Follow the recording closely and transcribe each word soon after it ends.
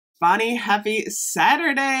Bonnie, happy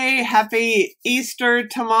Saturday. Happy Easter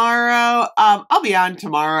tomorrow. I'll be on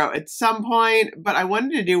tomorrow at some point, but I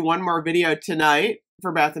wanted to do one more video tonight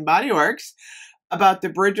for Bath & Body Works about the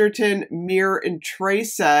Bridgerton mirror and tray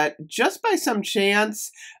set, just by some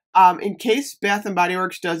chance, in case Bath & Body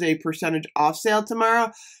Works does a percentage off sale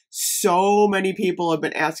tomorrow. So many people have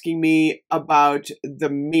been asking me about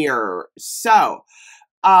the mirror. So,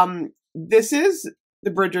 this is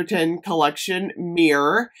the Bridgerton collection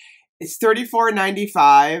mirror. It's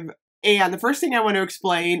 $34.95. And the first thing I want to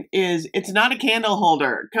explain is it's not a candle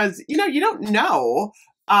holder, because, you don't know.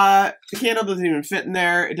 The candle doesn't even fit in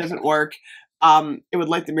there. It doesn't work. It would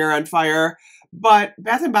light the mirror on fire. But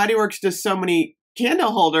Bath & Body Works does so many candle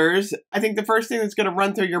holders. I think the first thing that's going to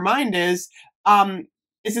run through your mind is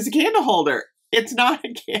this a candle holder? It's not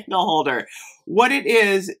a candle holder. What it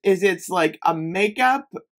is it's like a makeup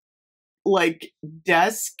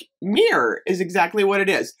desk mirror is exactly what it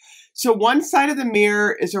is. So one side of the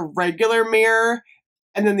mirror is a regular mirror,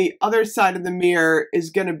 and then the other side of the mirror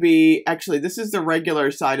is going to be, actually, this is the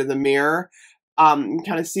regular side of the mirror. You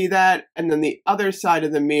kind of see that. And then the other side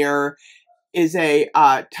of the mirror is a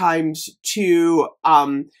 ×2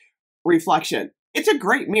 reflection. It's a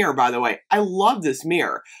great mirror, by the way. I love this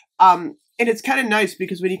mirror. And it's kind of nice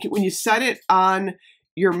because when you set it on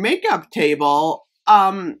your makeup table,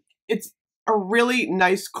 it's a really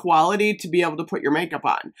nice quality to be able to put your makeup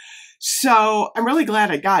on. So I'm really glad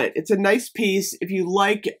I got it. It's a nice piece. If you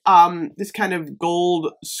like this kind of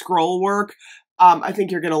gold scroll work, I think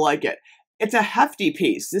you're going to like it. It's a hefty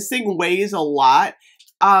piece. This thing weighs a lot.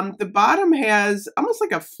 The bottom has almost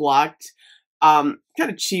like a flocked, kind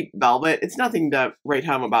of cheap velvet. It's nothing to write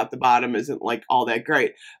home about. The bottom isn't like all that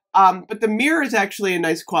great. But the mirror is actually a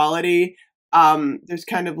nice quality. There's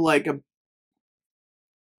kind of like a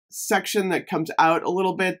section that comes out a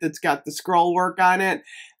little bit that's got the scroll work on it,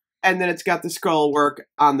 and then it's got the scroll work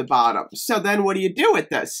on the bottom. So then what do you do with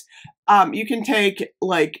this? You can take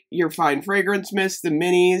like your fine fragrance mist, the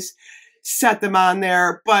minis, set them on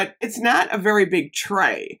there, but it's not a very big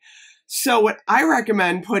tray. So what I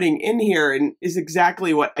recommend putting in here is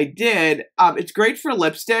exactly what I did. It's great for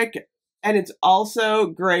lipstick, and it's also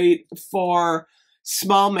great for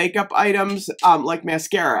small makeup items like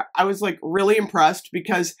mascara. I was like really impressed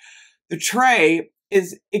because the tray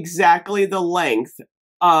is exactly the length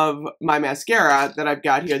of my mascara that I've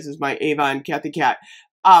got here. This is my Avon Kathy Cat.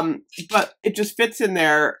 But it just fits in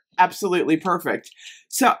there absolutely perfect.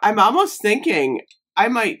 So I'm almost thinking I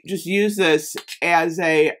might just use this as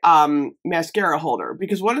a mascara holder,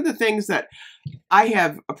 because one of the things that I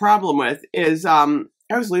have a problem with is I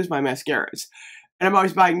always lose my mascaras. And I'm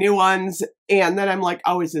always buying new ones. And then I'm like,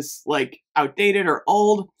 oh, is this like outdated or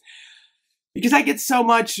old? Because I get so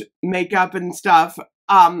much makeup and stuff.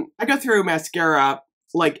 I go through mascara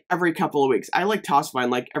like every couple of weeks. I like toss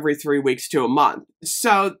mine like every 3 weeks to a month.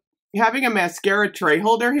 So having a mascara tray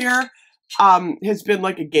holder here has been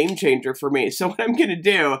like a game changer for me. So what I'm going to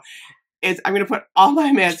do is I'm going to put all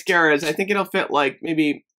my mascaras. I think it'll fit like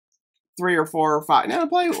maybe 3 or 4 or 5. No,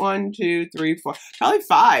 probably 1, 2, 3, 4, probably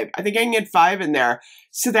 5. I think I can get 5 in there.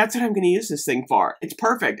 So that's what I'm going to use this thing for. It's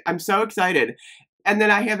perfect. I'm so excited. And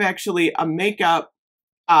then I have actually a makeup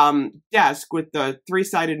desk with the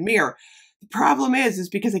 3-sided mirror. The problem is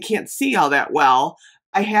because I can't see all that well,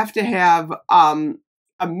 I have to have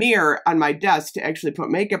a mirror on my desk to actually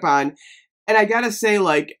put makeup on. And I gotta say,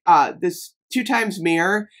 like, this 2x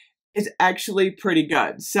mirror is actually pretty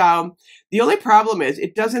good. So the only problem is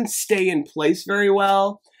it doesn't stay in place very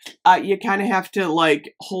well. You kind of have to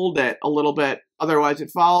like hold it a little bit, otherwise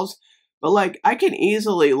it falls. But like I can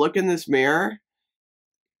easily look in this mirror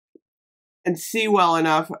and see well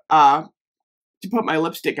enough to put my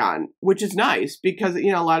lipstick on, which is nice because, a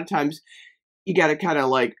lot of times you got to kind of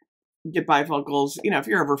like get bifocals, if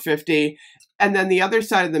you're over 50. And then the other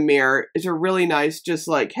side of the mirror is a really nice, just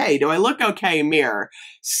like, hey, do I look okay mirror?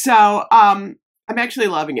 So I'm actually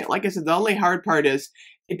loving it. Like I said, the only hard part is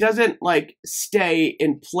it doesn't like stay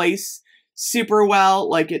in place super well.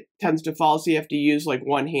 Like it tends to fall, so you have to use like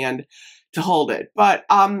one hand to hold it. But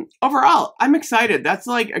overall, I'm excited. That's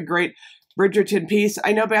like a great Bridgerton piece.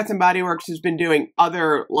 I know Bath & Body Works has been doing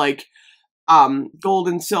other like gold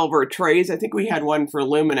and silver trays. I think we had one for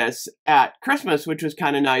Luminous at Christmas, which was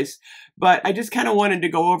kind of nice. But I just kind of wanted to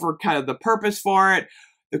go over kind of the purpose for it,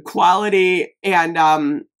 the quality, and,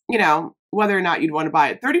 whether or not you'd want to buy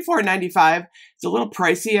it. $34.95. It's a little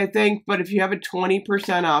pricey, I think. But if you have a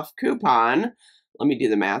 20% off coupon, let me do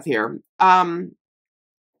the math here.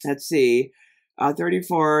 Let's see.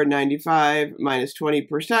 $34.95 minus 20%.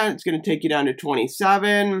 It's going to take you down to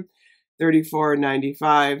 $27.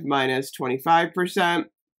 $34.95 minus 25%.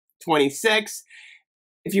 $26.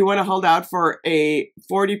 If you want to hold out for a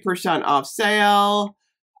 40% off sale,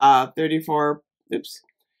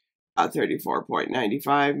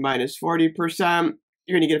 34.95 minus 40%,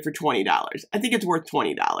 you're going to get it for $20. I think it's worth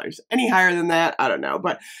 $20. Any higher than that, I don't know,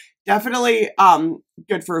 but definitely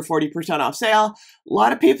good for a 40% off sale. A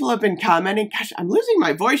lot of people have been commenting. Gosh, I'm losing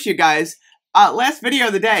my voice, you guys. Last video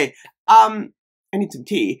of the day. I need some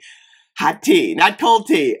tea. Hot tea, not cold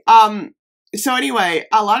tea. So anyway,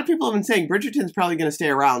 a lot of people have been saying Bridgerton's probably going to stay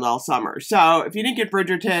around all summer. So if you didn't get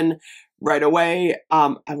Bridgerton right away,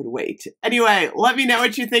 I would wait. Anyway, let me know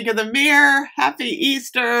what you think of the mirror. Happy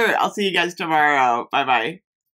Easter. I'll see you guys tomorrow. Bye-bye.